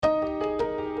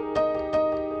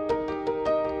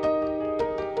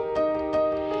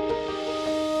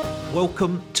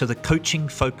Welcome to the Coaching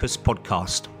Focus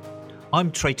podcast. I'm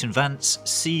Trayton Vance,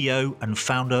 CEO and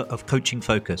founder of Coaching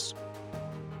Focus.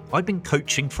 I've been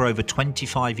coaching for over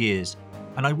 25 years,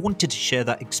 and I wanted to share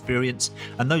that experience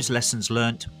and those lessons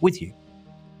learnt with you.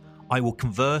 I will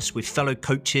converse with fellow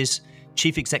coaches,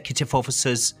 chief executive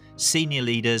officers, senior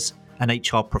leaders, and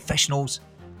HR professionals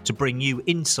to bring you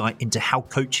insight into how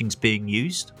coaching's being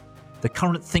used, the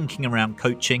current thinking around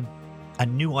coaching,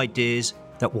 and new ideas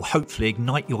that will hopefully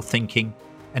ignite your thinking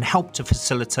and help to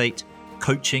facilitate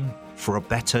coaching for a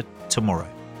better tomorrow.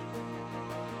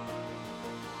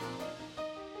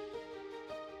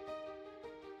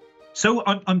 So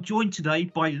I'm joined today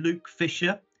by Luke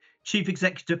Fisher, Chief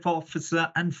Executive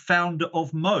Officer and founder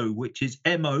of MO, which is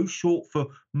MO, short for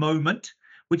Moment,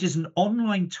 which is an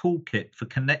online toolkit for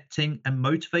connecting and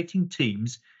motivating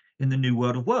teams in the new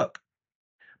world of work.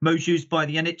 MO's used by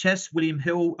the NHS, William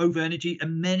Hill, OVO Energy,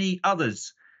 and many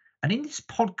others. And in this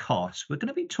podcast, we're going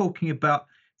to be talking about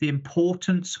the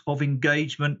importance of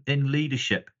engagement in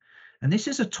leadership. And this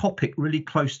is a topic really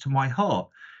close to my heart.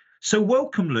 So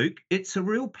welcome, Luke. It's a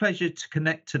real pleasure to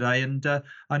connect today. And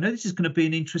I know this is going to be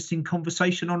an interesting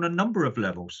conversation on a number of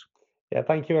levels. Yeah,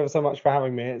 thank you ever so much for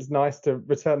having me. It's nice to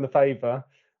return the favour.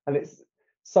 And it's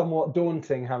somewhat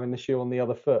daunting having the shoe on the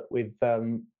other foot with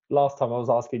last time I was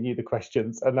asking you the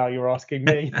questions and now you're asking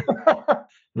me.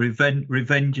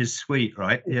 Revenge is sweet,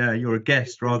 right? Yeah, you're a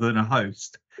guest rather than a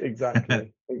host.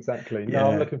 Exactly. No, Yeah.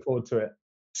 I'm looking forward to it.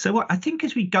 So I think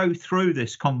as we go through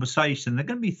this conversation, there are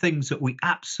going to be things that we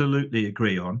absolutely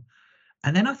agree on.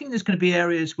 And then I think there's going to be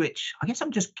areas which I guess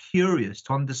I'm just curious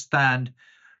to understand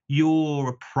your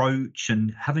approach,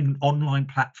 and having an online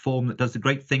platform that does the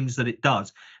great things that it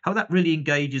does, how that really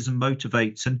engages and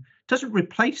motivates and doesn't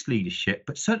replace leadership,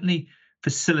 but certainly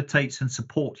facilitates and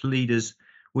supports leaders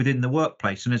within the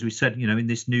workplace. And as we said, in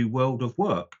this new world of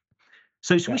work.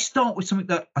 So we start with something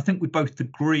that I think we both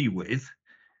agree with,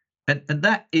 and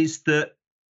that is that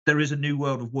there is a new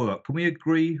world of work. Can we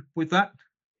agree with that?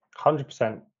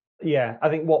 100%. Yeah, I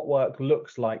think what work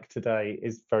looks like today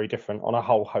is very different on a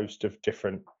whole host of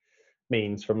different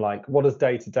means, from like, what does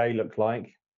day to day look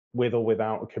like with or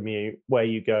without a commute, where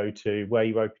you go to, where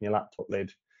you open your laptop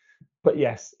lid. But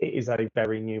yes, it is a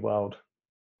very new world.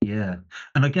 Yeah.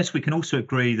 And I guess we can also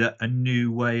agree that a new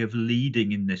way of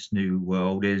leading in this new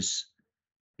world is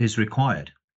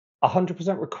required.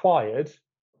 100% required.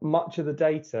 Much of the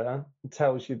data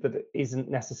tells you that it isn't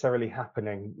necessarily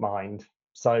happening, mind.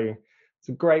 So it's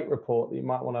a great report that you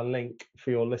might want to link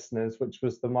for your listeners, which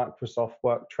was the Microsoft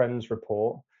Work Trends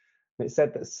report. And it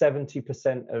said that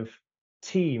 70% of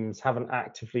teams haven't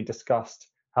actively discussed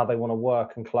how they want to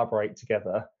work and collaborate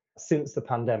together since the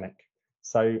pandemic.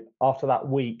 So after that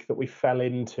week that we fell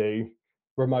into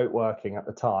remote working at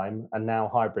the time and now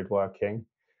hybrid working,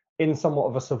 in somewhat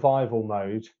of a survival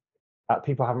mode,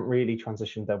 people haven't really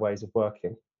transitioned their ways of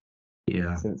working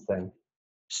since then.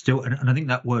 Still, and I think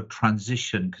that word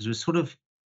transition, because we're sort of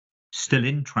still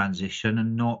in transition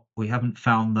and we haven't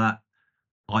found that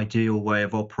ideal way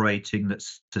of operating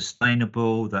that's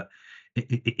sustainable, that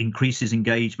it increases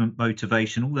engagement,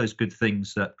 motivation, all those good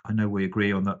things that I know we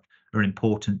agree on that are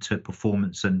important to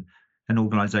performance and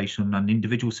organizational and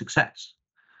individual success.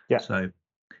 Yeah. So,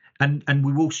 and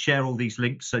we will share all these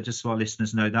links. So just so our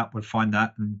listeners know that, we'll find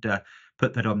that and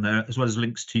put that on there, as well as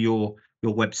links to your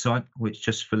website, which,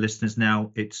 just for listeners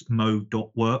now, it's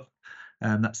mo.work.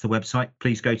 That's the website.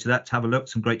 Please go to that to have a look.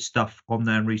 Some great stuff on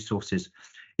there and resources.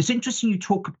 It's interesting you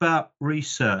talk about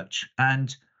research.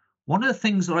 And one of the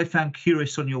things that I found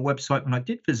curious on your website when I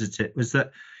did visit it was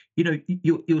that,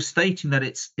 you're stating that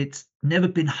it's never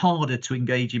been harder to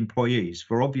engage employees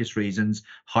for obvious reasons,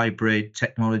 hybrid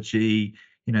technology,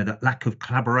 that lack of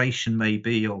collaboration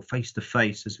maybe, or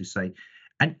face-to-face, as we say.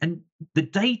 And the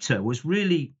data was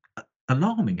really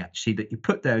alarming, actually, that you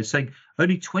put there, is saying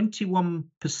only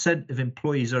 21% of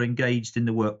employees are engaged in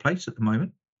the workplace at the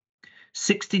moment.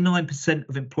 69%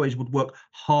 of employees would work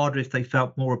harder if they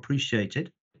felt more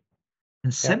appreciated.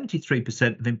 And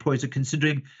 73% of employees are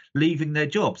considering leaving their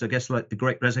jobs, I guess, like the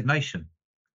Great Resignation.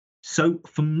 So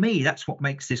for me, that's what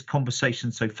makes this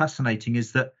conversation so fascinating,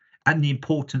 is that, and the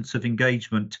importance of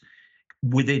engagement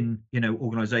within,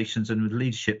 organizations and with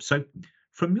leadership. So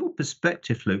from your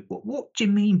perspective, Luke, what do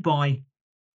you mean by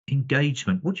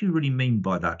engagement? What do you really mean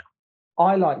by that?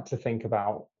 I like to think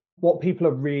about what people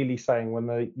are really saying when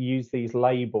they use these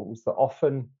labels that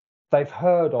often they've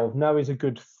heard of. No is a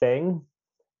good thing,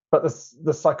 but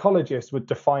the psychologists would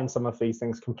define some of these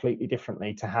things completely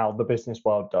differently to how the business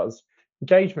world does.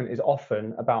 Engagement is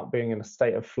often about being in a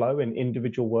state of flow in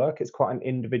individual work. It's quite an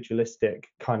individualistic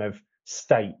kind of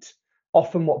state.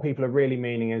 often what people are really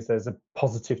meaning is there's a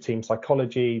positive team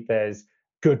psychology, there's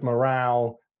good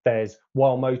morale, there's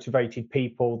well motivated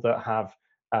people that have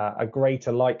a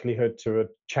greater likelihood to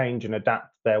change and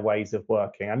adapt their ways of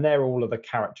working. And they're all of the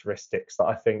characteristics that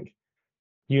I think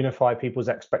unify people's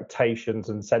expectations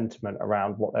and sentiment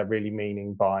around what they're really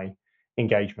meaning by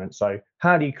engagement. So,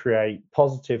 how do you create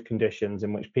positive conditions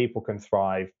in which people can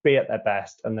thrive, be at their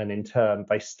best, and then in turn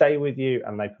they stay with you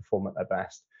and they perform at their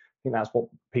best? I think that's what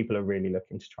people are really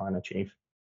looking to try and achieve.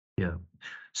 Yeah.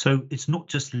 So it's not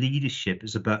just leadership,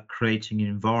 it's about creating an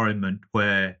environment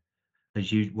where,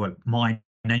 as you, well, my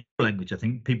native language, I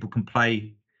think people can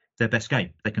play their best game.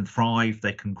 They can thrive,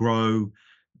 they can grow,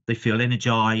 they feel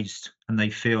energized, and they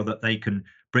feel that they can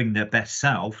bring their best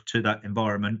self to that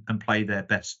environment and play their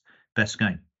best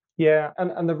game. Yeah,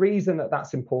 and the reason that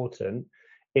that's important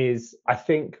is I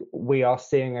think we are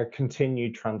seeing a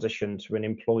continued transition to an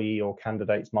employee or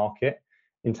candidates market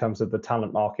in terms of the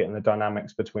talent market and the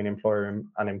dynamics between employer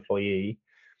and employee.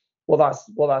 What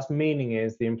that's meaning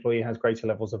is the employee has greater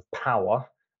levels of power,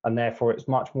 and therefore it's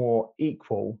much more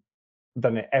equal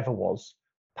than it ever was,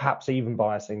 perhaps even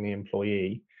biasing the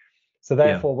employee. So Yeah.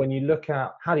 therefore, when you look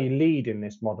at how do you lead in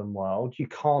this modern world, you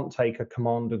can't take a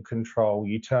command and control.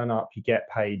 You turn up, you get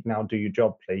paid, now do your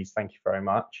job, please. Thank you very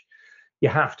much. You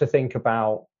have to think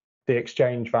about the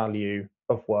exchange value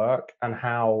of work and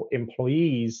how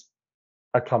employees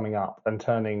are coming up and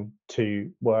turning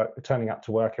up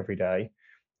to work every day,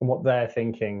 and what they're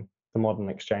thinking the modern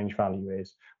exchange value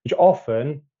is, which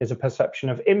often is a perception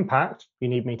of impact. You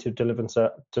need me to deliver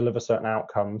certain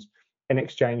outcomes in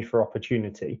exchange for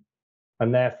opportunity.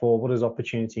 And therefore, what does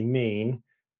opportunity mean?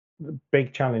 The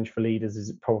big challenge for leaders is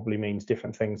it probably means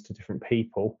different things to different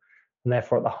people. And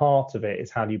therefore, at the heart of it is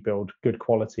how do you build good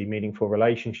quality, meaningful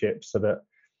relationships so that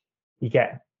you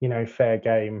get, fair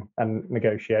game and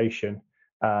negotiation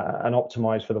and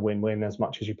optimize for the win-win as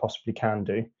much as you possibly can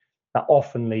do. That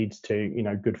often leads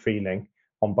to, good feeling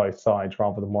on both sides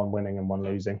rather than one winning and one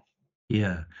losing.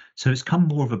 Yeah. So it's come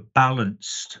more of a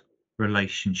balanced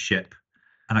relationship.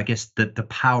 And I guess that the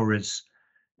power is,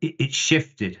 it's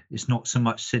shifted. It's not so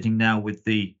much sitting now with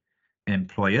the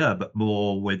employer, but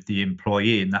more with the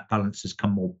employee, and that balance has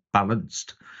come more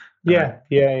balanced. Uh,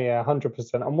 Yeah,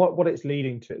 100%. And what it's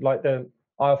leading to,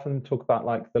 I often talk about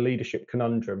like the leadership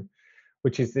conundrum,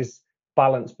 which is this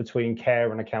balance between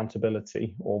care and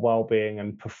accountability, or well-being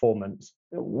and performance.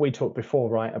 We talked before,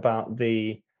 right, about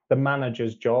the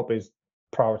manager's job is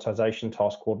prioritization,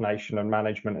 task coordination, and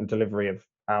management and delivery of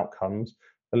outcomes.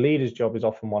 The leader's job is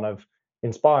often one of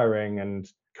inspiring and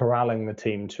corralling the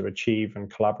team to achieve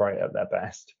and collaborate at their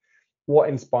best. What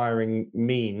inspiring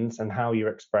means and how you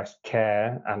express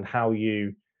care and how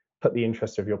you put the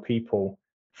interests of your people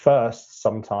first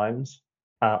sometimes,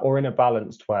 or in a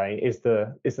balanced way, is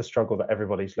the struggle that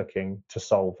everybody's looking to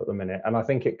solve at the minute. And I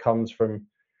think it comes from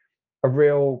a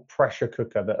real pressure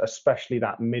cooker that especially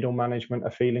that middle management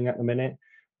are feeling at the minute,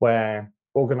 where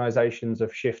organizations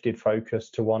have shifted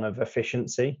focus to one of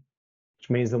efficiency, which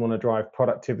means they want to drive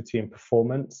productivity and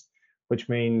performance, which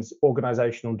means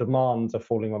organizational demands are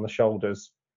falling on the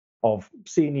shoulders of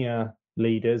senior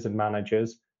leaders and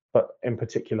managers, but in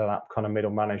particular, that kind of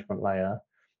middle management layer.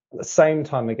 At the same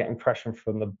time, they're getting pressure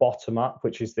from the bottom up,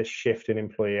 which is this shift in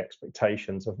employee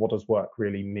expectations of what does work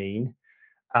really mean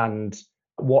and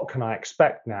what can I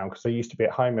expect now? Because I used to be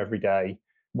at home every day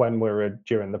when we were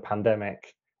during the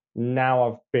pandemic. Now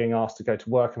I'm being asked to go to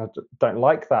work, and I don't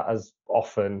like that as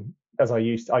often as I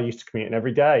used. I used to commute in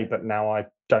every day, but now I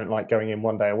don't like going in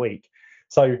one day a week.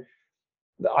 So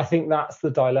I think that's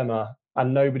the dilemma,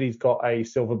 and nobody's got a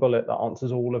silver bullet that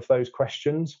answers all of those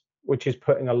questions, which is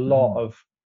putting a lot mm, of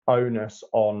onus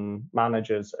on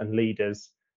managers and leaders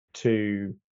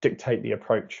to dictate the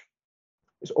approach.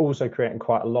 It's also creating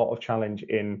quite a lot of challenge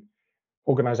in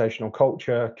organizational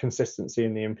culture, consistency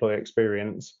in the employee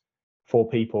experience for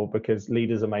people, because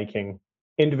leaders are making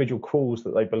individual calls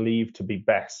that they believe to be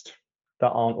best that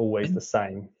aren't always the and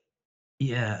same.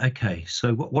 yeah, okay.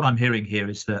 So what I'm hearing here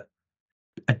is that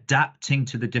adapting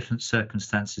to the different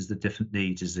circumstances, the different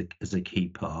needs is a key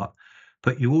part.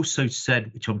 But you also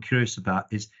said, which I'm curious about,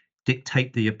 is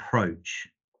dictate the approach.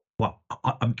 Well,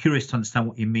 I'm curious to understand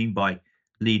what you mean by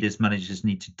leaders, managers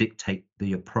need to dictate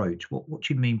the approach. What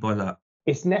do you mean by that?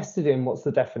 It's nested in what's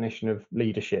the definition of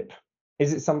leadership?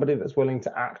 Is it somebody that's willing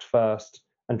to act first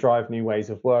and drive new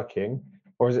ways of working?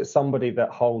 Or is it somebody that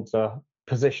holds a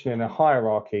position in a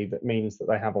hierarchy that means that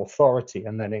they have authority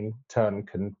and then in turn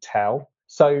can tell?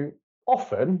 So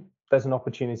often there's an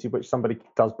opportunity which somebody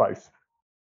does both.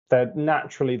 They're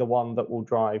naturally the one that will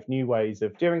drive new ways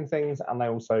of doing things, and they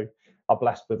also are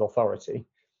blessed with authority.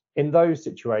 In those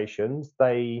situations,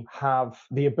 they have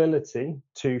the ability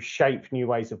to shape new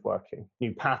ways of working,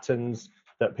 new patterns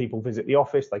that people visit the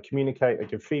office, they communicate, they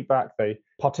give feedback, they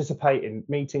participate in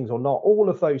meetings or not. All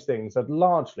of those things are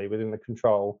largely within the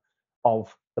control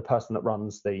of the person that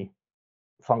runs the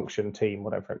function, team,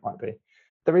 whatever it might be.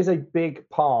 There is a big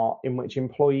part in which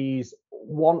employees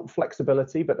want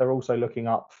flexibility, but they're also looking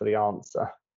up for the answer.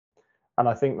 And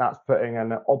I think that's putting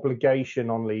an obligation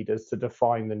on leaders to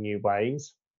define the new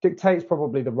ways. Dictate's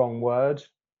probably the wrong word,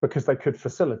 because they could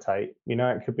facilitate.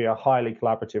 It could be a highly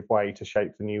collaborative way to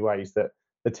shape the new ways that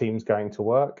the team's going to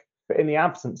work. But in the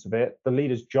absence of it, the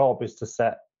leader's job is to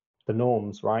set the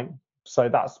norms, right? So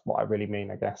that's what I really mean,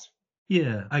 I guess.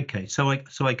 Yeah. Okay. So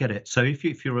I get it. So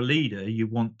if you're a leader, you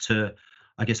want to,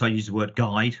 I guess I use the word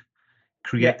guide,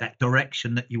 create that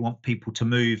direction that you want people to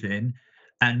move in.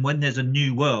 And when there's a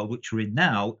new world, which we're in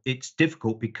now, it's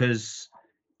difficult because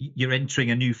you're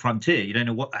entering a new frontier. You don't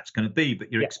know what that's going to be,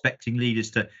 but you're expecting leaders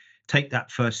to take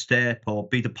that first step or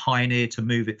be the pioneer to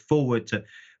move it forward, to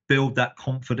build that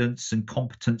confidence and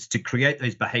competence to create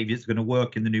those behaviors that are going to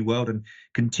work in the new world and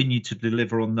continue to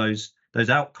deliver on those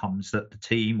outcomes that the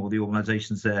team or the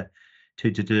organization's there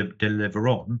to deliver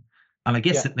on. And I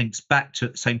guess it links back to,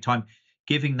 at the same time,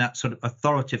 giving that sort of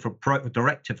authoritative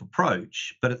directive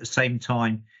approach, but at the same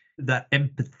time, that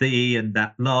empathy and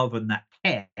that love and that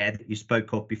care that you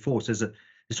spoke of before. So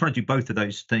it's trying to do both of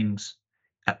those things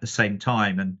at the same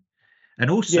time, and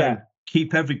also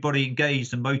keep everybody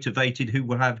engaged and motivated who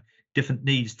will have different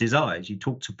needs, desires. You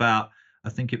talked about, I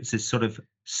think it was this sort of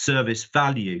service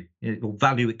value or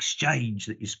value exchange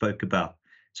that you spoke about.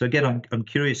 So again, I'm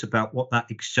curious about what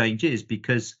that exchange is,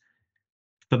 because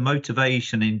for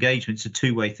motivation and engagement, it's a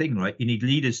two-way thing, right? You need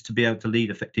leaders to be able to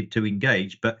lead, effective to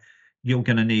engage, but you're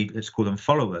going to need, let's call them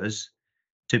followers,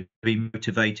 to be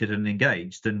motivated and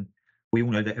engaged. And we all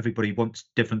know that everybody wants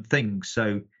different things.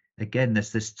 So again,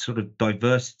 there's this sort of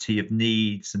diversity of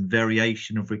needs and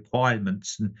variation of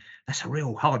requirements. And that's a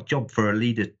real hard job for a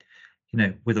leader,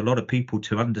 with a lot of people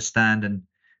to understand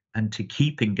and to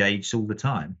keep engaged all the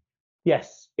time.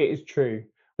 Yes, it is true.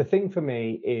 The thing for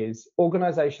me is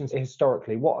organizations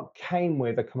historically, what came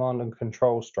with a command and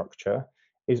control structure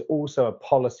is also a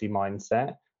policy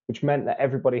mindset, which meant that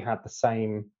everybody had the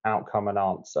same outcome and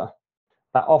answer.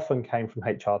 That often came from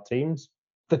HR teams.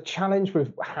 The challenge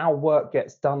with how work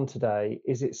gets done today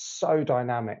is it's so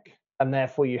dynamic, and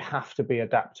therefore you have to be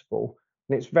adaptable.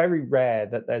 And it's very rare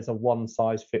that there's a one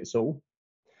size fits all.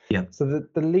 Yeah. So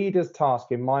the leader's task,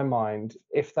 in my mind,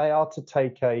 if they are to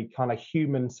take a kind of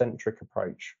human-centric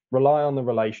approach, rely on the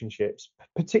relationships,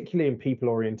 particularly in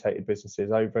people-orientated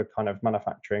businesses over kind of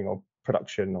manufacturing or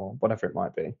production or whatever it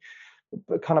might be,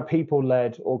 but kind of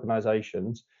people-led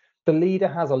organizations, the leader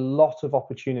has a lot of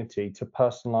opportunity to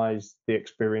personalize the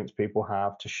experience people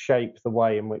have, to shape the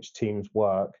way in which teams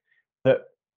work, that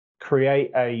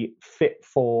create a fit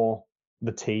for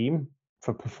the team,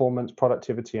 for performance,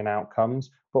 productivity, and outcomes,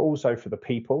 but also for the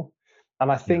people. And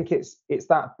I think it's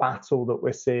that battle that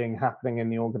we're seeing happening in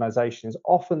the organization. Is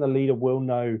often the leader will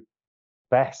know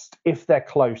best if they're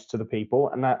close to the people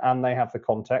and they have the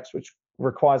context, which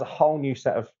requires a whole new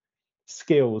set of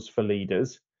skills for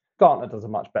leaders. Gartner does a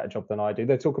much better job than I do.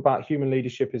 They talk about human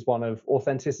leadership is one of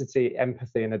authenticity,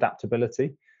 empathy, and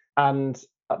adaptability. And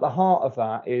at the heart of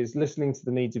that is listening to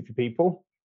the needs of your people,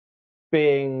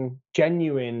 being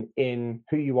genuine in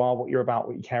who you are, what you're about,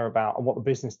 what you care about, and what the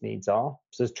business needs are.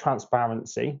 So there's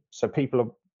transparency. So people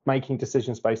are making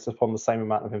decisions based upon the same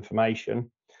amount of information,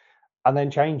 and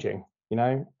then changing.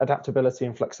 Adaptability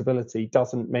and flexibility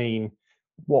doesn't mean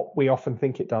what we often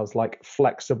think it does. Like,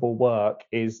 flexible work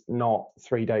is not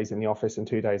 3 days in the office and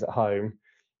 2 days at home.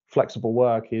 Flexible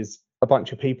work is a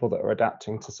bunch of people that are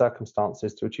adapting to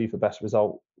circumstances to achieve the best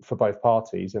result for both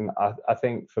parties. And I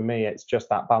think for me, it's just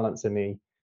that balance in the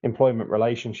employment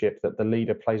relationship that the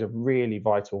leader plays a really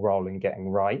vital role in getting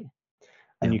right.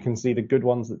 And you can see the good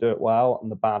ones that do it well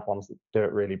and the bad ones that do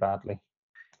it really badly.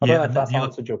 I don't know if that's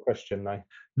answered your question, though.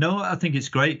 No, I think it's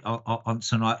great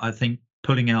answer. And I think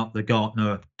pulling out the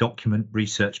Gartner document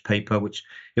research paper, which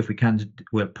if we can,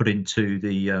 we'll put into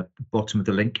the bottom of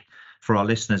the link for our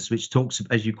listeners, which talks,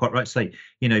 as you quite right say,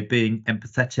 being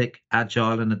empathetic,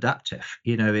 agile, and adaptive.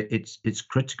 It's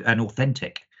critical and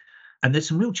authentic. And there's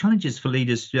some real challenges for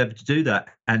leaders to be able to do that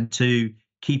and to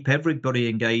keep everybody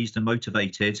engaged and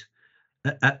motivated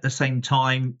at the same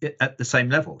time, at the same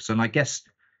levels. And I guess,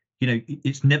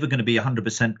 it's never going to be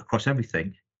 100% across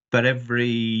everything, but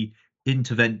every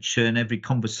intervention, every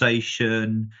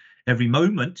conversation, every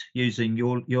moment, using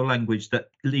your language, that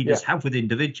leaders have with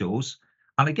individuals.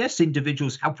 And I guess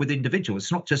individuals help with individuals.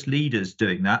 It's not just leaders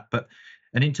doing that, but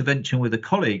an intervention with a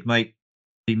colleague might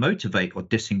demotivate or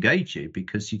disengage you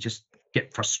because you just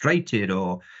get frustrated,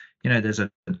 or there's an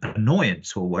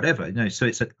annoyance or whatever. So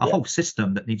it's a whole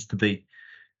system that needs to be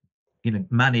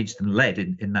managed and led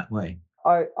in that way.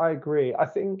 I agree. I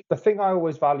think the thing I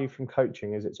always value from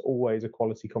coaching is it's always a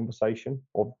quality conversation,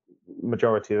 or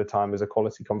majority of the time is a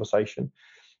quality conversation.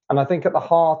 And I think at the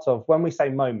heart of when we say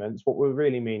moments, what we're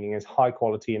really meaning is high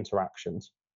quality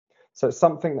interactions. So it's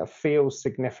something that feels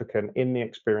significant in the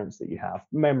experience that you have,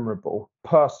 memorable,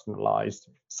 personalized,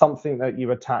 something that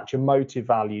you attach emotive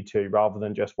value to rather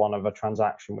than just one of a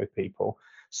transaction with people.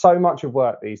 So much of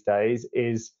work these days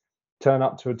is turn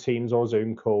up to a Teams or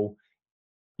Zoom call.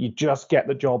 You just get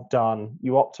the job done.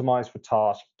 You optimize for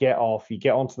tasks, get off, you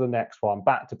get on to the next one,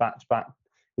 back to back to back.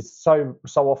 It's so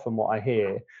often what I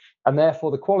hear. And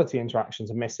therefore, the quality interactions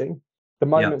are missing. The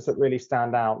moments that really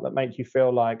stand out that make you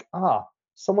feel like,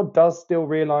 someone does still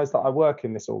realize that I work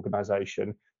in this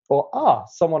organization, or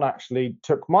someone actually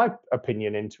took my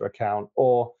opinion into account,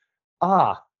 or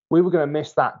we were going to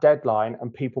miss that deadline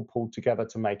and people pulled together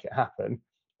to make it happen.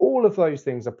 All of those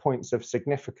things are points of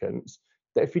significance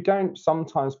that if you don't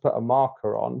sometimes put a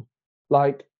marker on,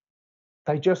 like,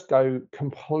 they just go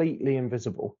completely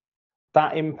invisible.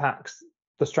 That impacts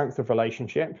the strength of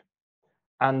relationship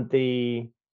and the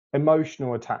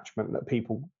emotional attachment that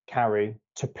people carry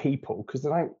to people, because they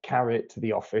don't carry it to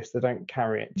the office, they don't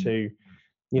carry it to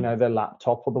their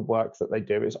laptop or the work that they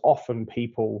do. It's often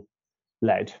people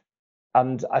led.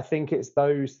 And I think it's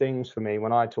those things for me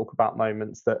when I talk about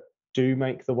moments that do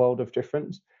make the world of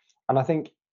difference. And I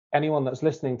think anyone that's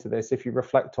listening to this, if you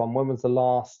reflect on when was the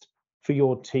last, for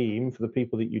your team, for the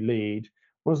people that you lead,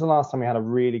 when was the last time you had a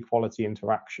really quality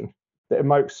interaction that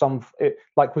evokes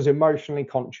was emotionally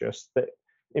conscious, that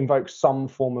invokes some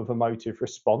form of emotive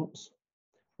response,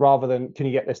 rather than, can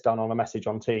you get this done on a message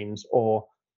on Teams, or,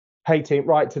 hey team,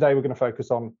 right, today we're going to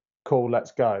focus on, cool,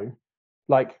 let's go.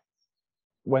 Like,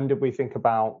 when did we think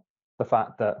about the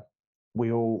fact that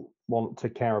we all want to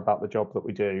care about the job that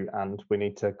we do, and we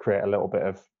need to create a little bit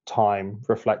of time,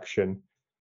 reflection,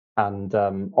 and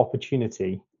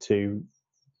opportunity to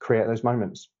create those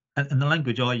moments? And the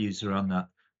language I use around that,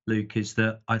 Luke, is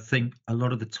that I think a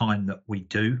lot of the time that we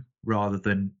do rather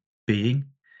than being.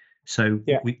 So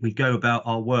we go about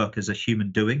our work as a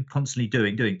human doing, constantly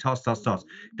doing, task,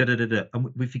 and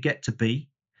we forget to be.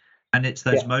 And it's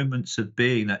those moments of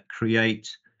being that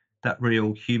create that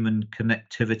real human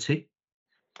connectivity.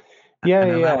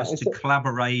 And allow us to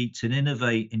collaborate and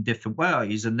innovate in different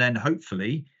ways. And then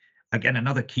hopefully, again,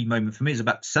 another key moment for me is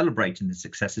about celebrating the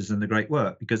successes and the great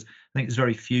work, because I think there's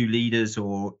very few leaders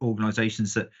or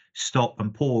organizations that stop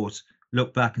and pause,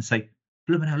 look back and say,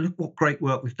 blooming hell, look what great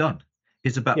work we've done.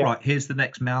 It's about, right, here's the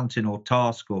next mountain or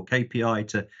task or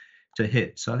KPI to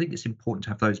hit. So I think it's important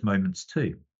to have those moments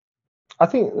too. I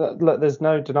think that, look, there's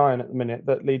no denying at the minute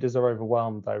that leaders are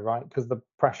overwhelmed, though, right? Because the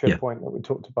pressure point that we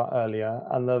talked about earlier,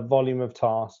 and the volume of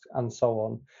tasks and so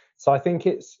on. So I think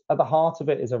it's at the heart of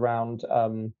it is around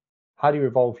how do you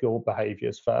evolve your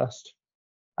behaviors first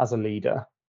as a leader,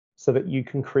 so that you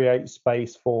can create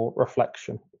space for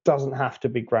reflection. It doesn't have to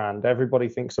be grand. Everybody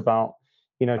thinks about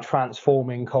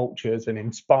transforming cultures and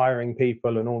inspiring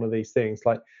people and all of these things.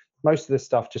 Like, most of this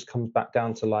stuff just comes back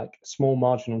down to like small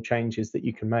marginal changes that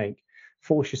you can make.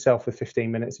 Force yourself with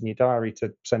 15 minutes in your diary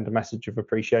to send a message of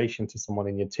appreciation to someone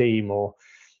in your team, or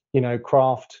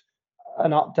craft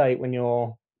an update when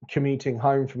you're commuting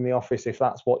home from the office, if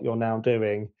that's what you're now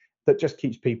doing, that just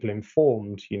keeps people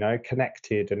informed,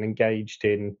 connected and engaged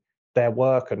in their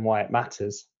work and why it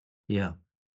matters. And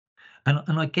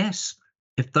I guess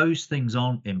if those things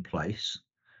aren't in place,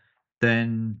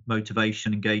 then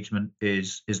motivation, engagement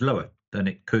is lower than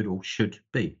it could or should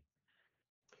be.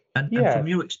 And from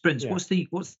your experience, what's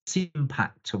the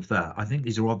impact of that? I think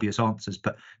these are obvious answers,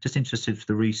 but just interested for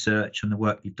the research and the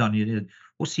work you've done.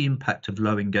 What's the impact of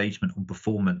low engagement on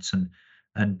performance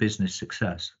and business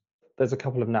success? There's a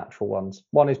couple of natural ones.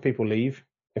 One is people leave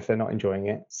if they're not enjoying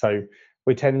it. So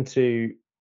we tend to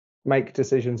make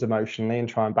decisions emotionally and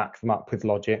try and back them up with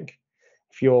logic.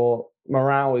 If your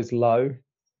morale is low,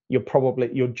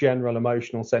 your general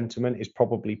emotional sentiment is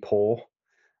probably poor.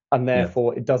 And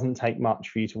therefore, it doesn't take much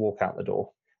for you to walk out the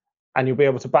door. And you'll be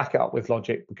able to back it up with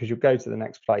logic, because you'll go to the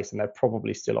next place and they're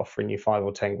probably still offering you 5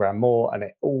 or 10 grand more, and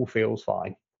it all feels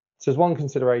fine. So there's one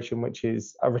consideration, which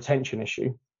is a retention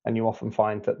issue. And you often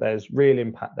find that there's real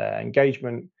impact there.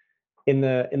 Engagement in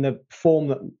the form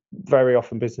that very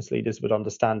often business leaders would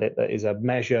understand it, that is a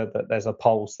measure, that there's a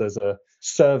pulse, there's a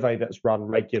survey that's run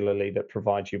regularly that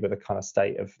provides you with a kind of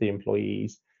state of the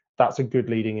employees. That's a good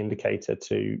leading indicator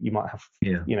to, you might have,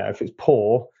 if it's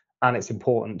poor, and it's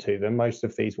important to them. Most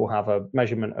of these will have a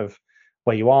measurement of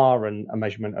where you are and a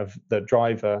measurement of the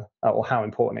driver or how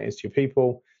important it is to your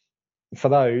people. For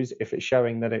those, if it's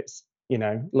showing that it's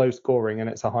low scoring and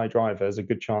it's a high driver, there's a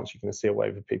good chance you're going to see a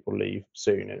wave of people leave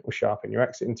soon. It will show up in your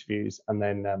exit interviews, and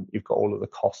then you've got all of the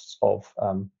costs of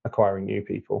acquiring new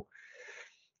people.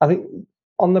 I think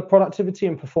on the productivity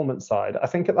and performance side, I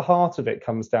think at the heart of it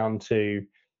comes down to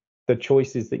the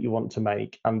choices that you want to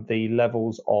make and the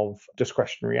levels of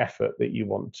discretionary effort that you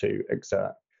want to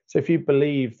exert. So if you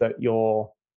believe that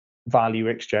your value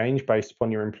exchange based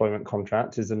upon your employment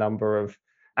contract is a number of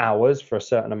hours for a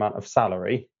certain amount of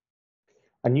salary,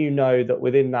 and you know that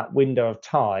within that window of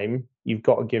time, you've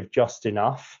got to give just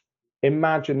enough,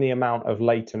 imagine the amount of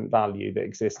latent value that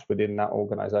exists within that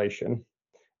organization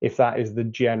if that is the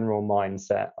general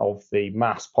mindset of the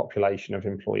mass population of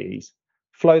employees.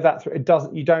 Flow that through.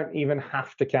 You don't even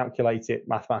have to calculate it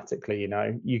mathematically,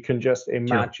 you can just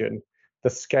imagine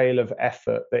the scale of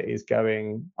effort that is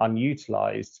going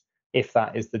unutilized if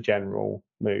that is the general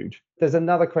mood. There's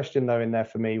another question though in there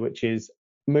for me, which is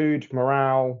mood,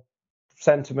 morale,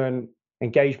 sentiment,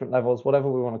 engagement levels,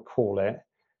 whatever we want to call it,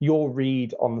 your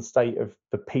read on the state of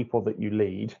the people that you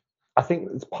lead. I think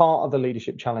it's part of the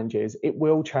leadership challenge is it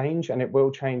will change, and it will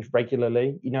change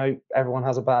regularly. Everyone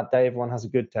has a bad day, everyone has a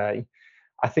good day.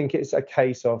 I think it's a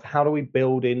case of how do we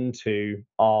build into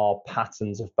our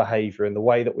patterns of behavior and the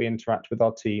way that we interact with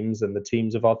our teams and the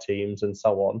teams of our teams and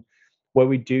so on, where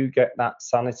we do get that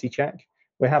sanity check.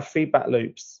 We have feedback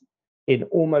loops in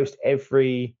almost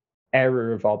every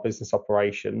area of our business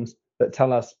operations that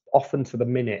tell us often to the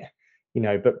minute,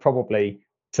 but probably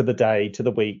to the day, to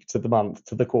the week, to the month,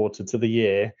 to the quarter, to the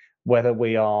year, whether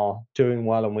we are doing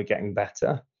well and we're getting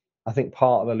better. I think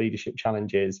part of the leadership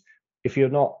challenge is if you're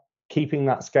not keeping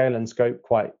that scale and scope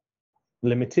quite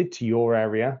limited to your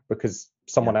area because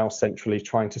someone else centrally is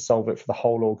trying to solve it for the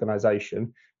whole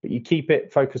organization, but you keep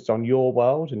it focused on your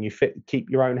world and you keep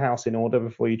your own house in order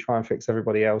before you try and fix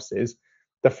everybody else's,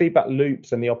 the feedback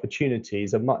loops and the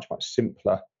opportunities are much, much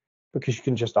simpler because you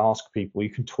can just ask people, you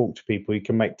can talk to people, you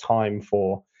can make time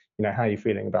for, how you're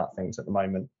feeling about things at the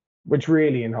moment, which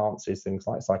really enhances things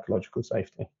like psychological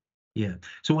safety. Yeah.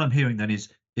 So what I'm hearing then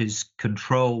is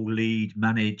control, lead,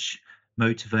 manage,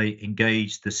 motivate,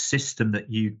 engage, the system that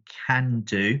you can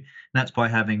do. And that's by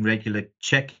having regular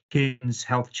check-ins,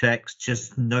 health checks,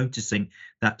 just noticing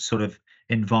that sort of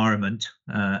environment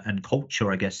and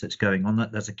culture, I guess, that's going on.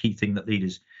 That's a key thing that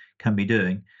leaders can be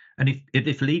doing. And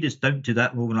if leaders don't do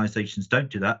that, organizations don't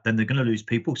do that, then they're going to lose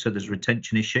people. So there's a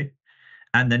retention issue.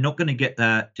 And they're not going to get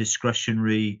that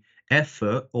discretionary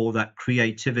effort or that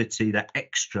creativity, that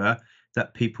extra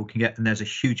that people can get. And there's a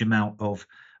huge amount of,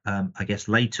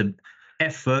 latent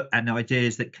effort and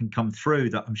ideas that can come through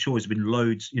that I'm sure has been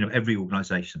loads, every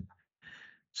organization.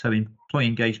 So employee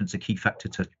engagement's a key factor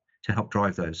to help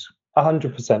drive those.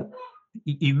 100%.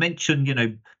 You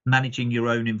mentioned, managing your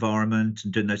own environment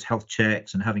and doing those health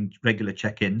checks and having regular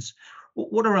check-ins.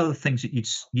 What are other things that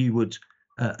you would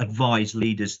advise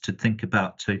leaders to think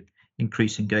about to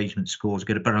increase engagement scores,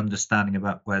 get a better understanding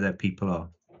about where their people are?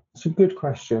 It's a good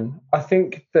question. I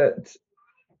think that,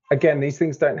 again, these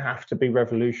things don't have to be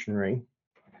revolutionary.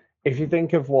 If you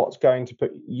think of what's going to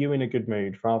put you in a good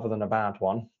mood rather than a bad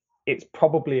one, it's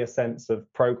probably a sense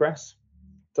of progress.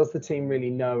 Does the team really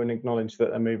know and acknowledge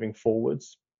that they're moving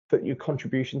forwards, that your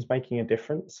contribution's making a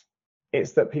difference?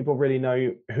 It's that people really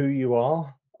know who you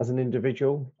are as an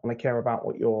individual and they care about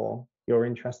what your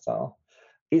interests are.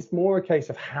 It's more a case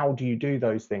of how do you do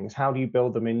those things? How do you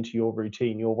build them into your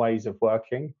routine, your ways of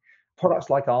working? Products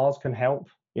like ours can help.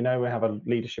 We have a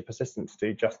leadership assistant to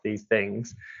do just these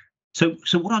things. So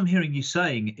what I'm hearing you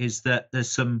saying is that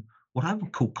there's some what I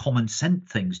would call common sense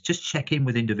things. Just check in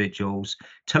with individuals,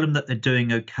 tell them that they're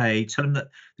doing okay, tell them that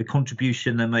the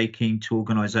contribution they're making to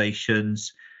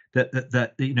organizations,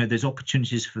 that there's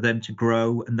opportunities for them to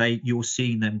grow and you're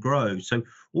seeing them grow. So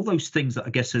all those things that I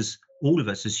guess as all of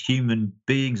us as human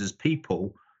beings, as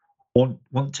people,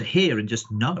 want to hear and just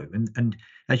know. And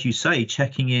as you say,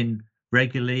 checking in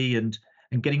regularly and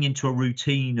getting into a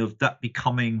routine of that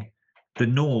becoming the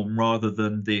norm rather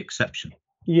than the exception.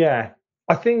 Yeah,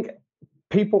 I think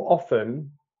people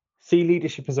often see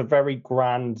leadership as a very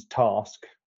grand task.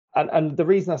 And the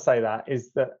reason I say that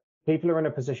is that people are in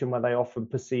a position where they often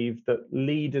perceive that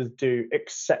leaders do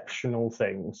exceptional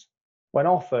things, when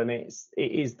often it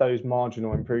is those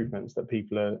marginal improvements that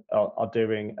people are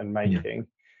doing and making.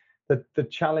 Yeah. The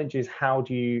challenge is how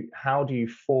do you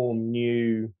form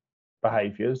new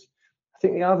behaviors? I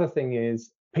think the other thing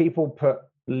is people put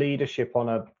leadership on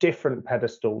a different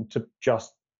pedestal to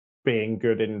just being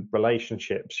good in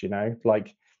relationships,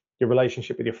 like your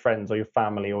relationship with your friends or your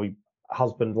family or your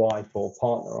husband, wife, or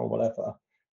partner or whatever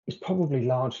is probably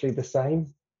largely the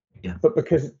same. Yeah. But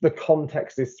because the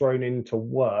context is thrown into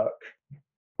work,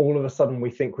 all of a sudden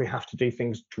we think we have to do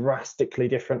things drastically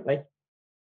differently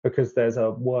because there's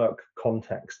a work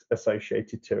context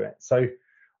associated to it. So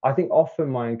I think often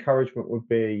my encouragement would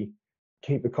be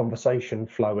keep the conversation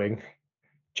flowing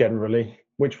generally,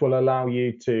 which will allow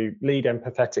you to lead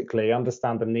empathetically,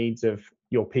 understand the needs of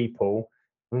your people.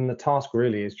 And the task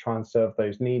really is try and serve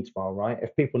those needs well, right?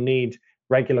 If people need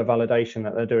regular validation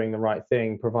that they're doing the right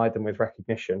thing, provide them with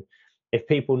recognition. If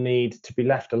people need to be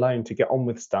left alone to get on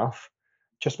with stuff,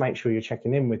 just make sure you're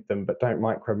checking in with them, but don't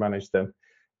micromanage them.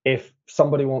 If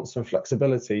somebody wants some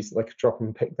flexibility so they could drop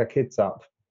and pick their kids up,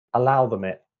 allow them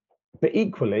it. But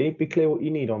equally, be clear what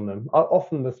you need on them.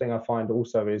 Often the thing I find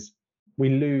also is we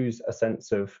lose a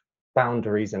sense of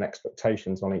boundaries and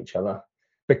expectations on each other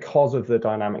because of the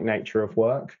dynamic nature of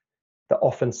work. That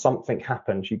often something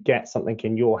happens, you get something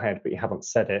in your head, but you haven't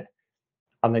said it.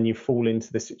 And then you fall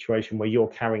into this situation where you're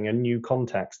carrying a new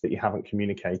context that you haven't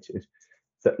communicated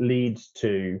that leads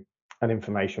to an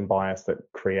information bias that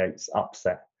creates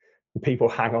upset. And people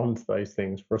hang on to those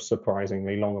things for a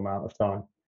surprisingly long amount of time.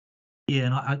 Yeah,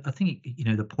 and I think,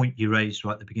 the point you raised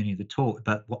right at the beginning of the talk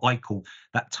about what I call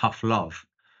that tough love,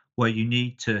 where you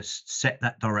need to set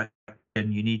that direction,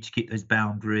 you need to keep those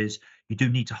boundaries, you do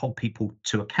need to hold people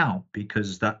to account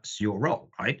because that's your role,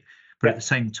 right? But at Yeah, the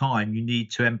same time, you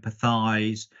need to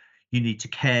empathize, you need to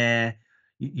care,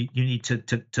 you need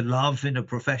to love in a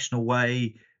professional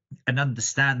way and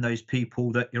understand those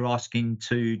people that you're asking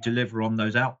to deliver on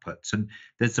those outputs. And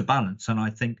there's a balance. And I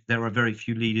think there are very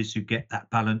few leaders who get that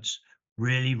balance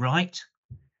really right.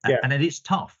 yeah, And it is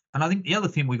tough. And I think the other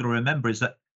thing we've got to remember is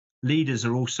that leaders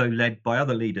are also led by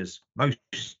other leaders, most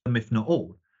of them, if not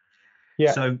all.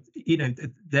 yeah. So,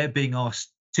 they're being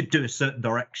asked to do a certain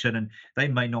direction and they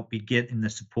may not be getting the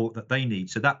support that they need.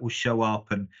 So that will show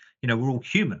up and, we're all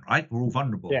human, right? We're all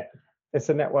vulnerable. Yeah, it's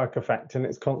a network effect and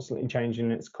it's constantly changing,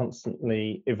 it's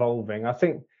constantly evolving. I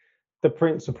think the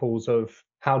principles of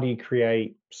how do you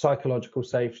create psychological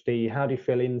safety, how do you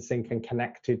feel in sync and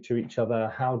connected to each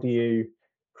other, how do you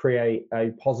create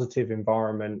a positive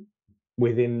environment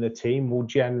within the team will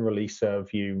generally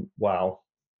serve you well.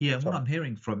 Yeah, and what So I'm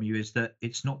hearing from you is that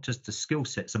it's not just a skill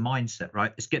set, it's a mindset,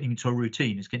 right? It's getting into a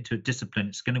routine, it's getting to a discipline,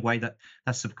 it's getting away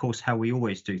that's of course how we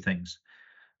always do things.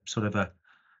 Sort of an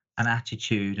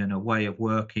attitude and a way of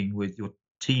working with your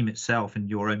team itself and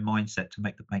your own mindset to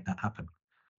make that happen.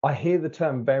 I hear the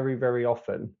term very, very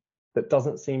often that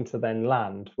doesn't seem to then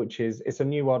land, which is it's a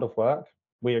new world of work.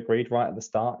 We agreed right at the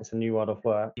start, it's a new world of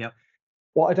work. Yep.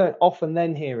 What I don't often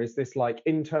then hear is this like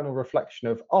internal reflection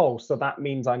of, oh, so that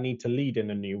means I need to lead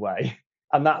in a new way.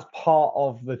 And that's part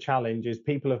of the challenge is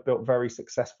people have built very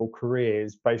successful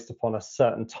careers based upon a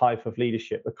certain type of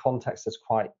leadership. The context has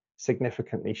quite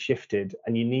significantly shifted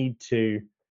and you need to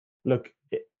look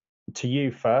to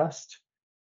you first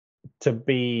to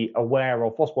be aware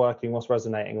of what's working, what's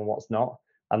resonating and what's not.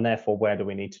 And therefore, where do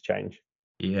we need to change?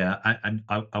 Yeah, and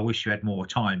I wish you had more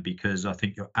time because I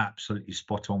think you're absolutely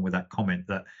spot on with that comment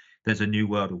that there's a new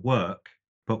world of work,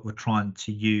 but we're trying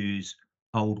to use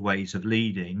old ways of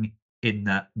leading in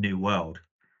that new world.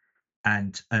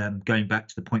 And going back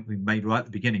to the point we made right at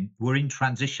the beginning, we're in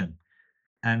transition,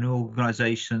 and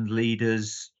organizations,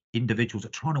 leaders, individuals are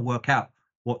trying to work out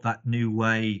what that new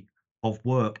way of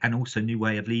work and also new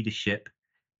way of leadership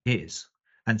is.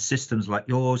 And systems like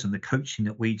yours and the coaching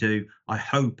that we do, I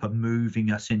hope, are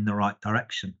moving us in the right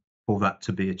direction for that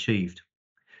to be achieved.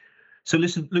 So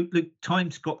listen, Luke,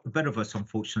 time's got the better of us,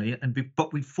 unfortunately. But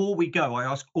before we go, I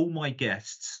ask all my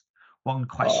guests one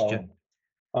Uh-oh. question.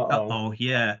 Uh-oh. Oh,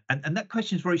 yeah. And that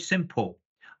question is very simple.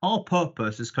 Our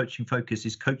purpose as Coaching Focus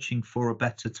is coaching for a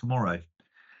better tomorrow.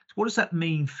 So what does that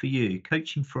mean for you?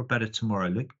 Coaching for a better tomorrow,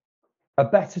 Luke? A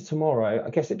better tomorrow, I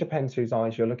guess it depends whose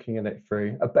eyes you're looking at it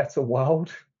through. A better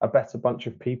world, a better bunch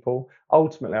of people.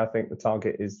 Ultimately, I think the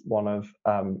target is one of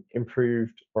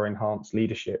improved or enhanced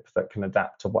leadership that can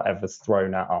adapt to whatever's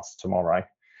thrown at us tomorrow.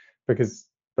 Because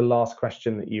the last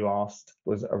question that you asked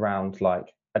was around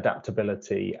like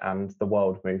adaptability and the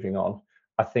world moving on.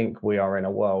 I think we are in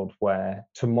a world where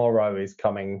tomorrow is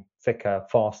coming thicker,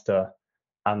 faster,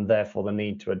 and therefore the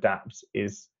need to adapt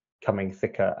is coming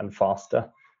thicker and faster.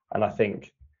 And I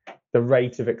think the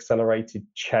rate of accelerated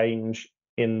change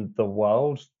in the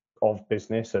world of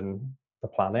business and the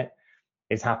planet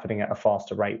is happening at a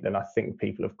faster rate than I think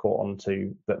people have caught on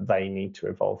to that they need to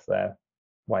evolve their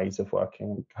ways of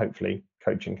working. Hopefully,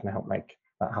 coaching can help make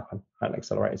that happen at an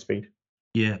accelerated speed.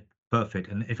 Yeah, perfect.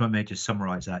 And if I may just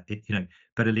summarize that,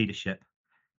 better leadership,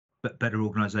 better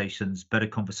organizations, better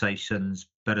conversations,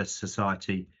 better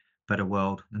society, better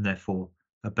world, and therefore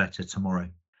a better tomorrow.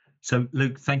 So,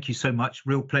 Luke, thank you so much.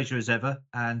 Real pleasure as ever,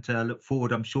 and look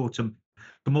forward, I'm sure, to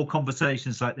more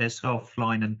conversations like this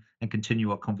offline, and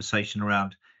continue our conversation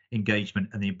around engagement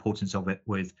and the importance of it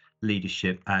with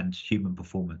leadership and human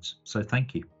performance. So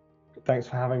thank you. Thanks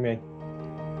for having me.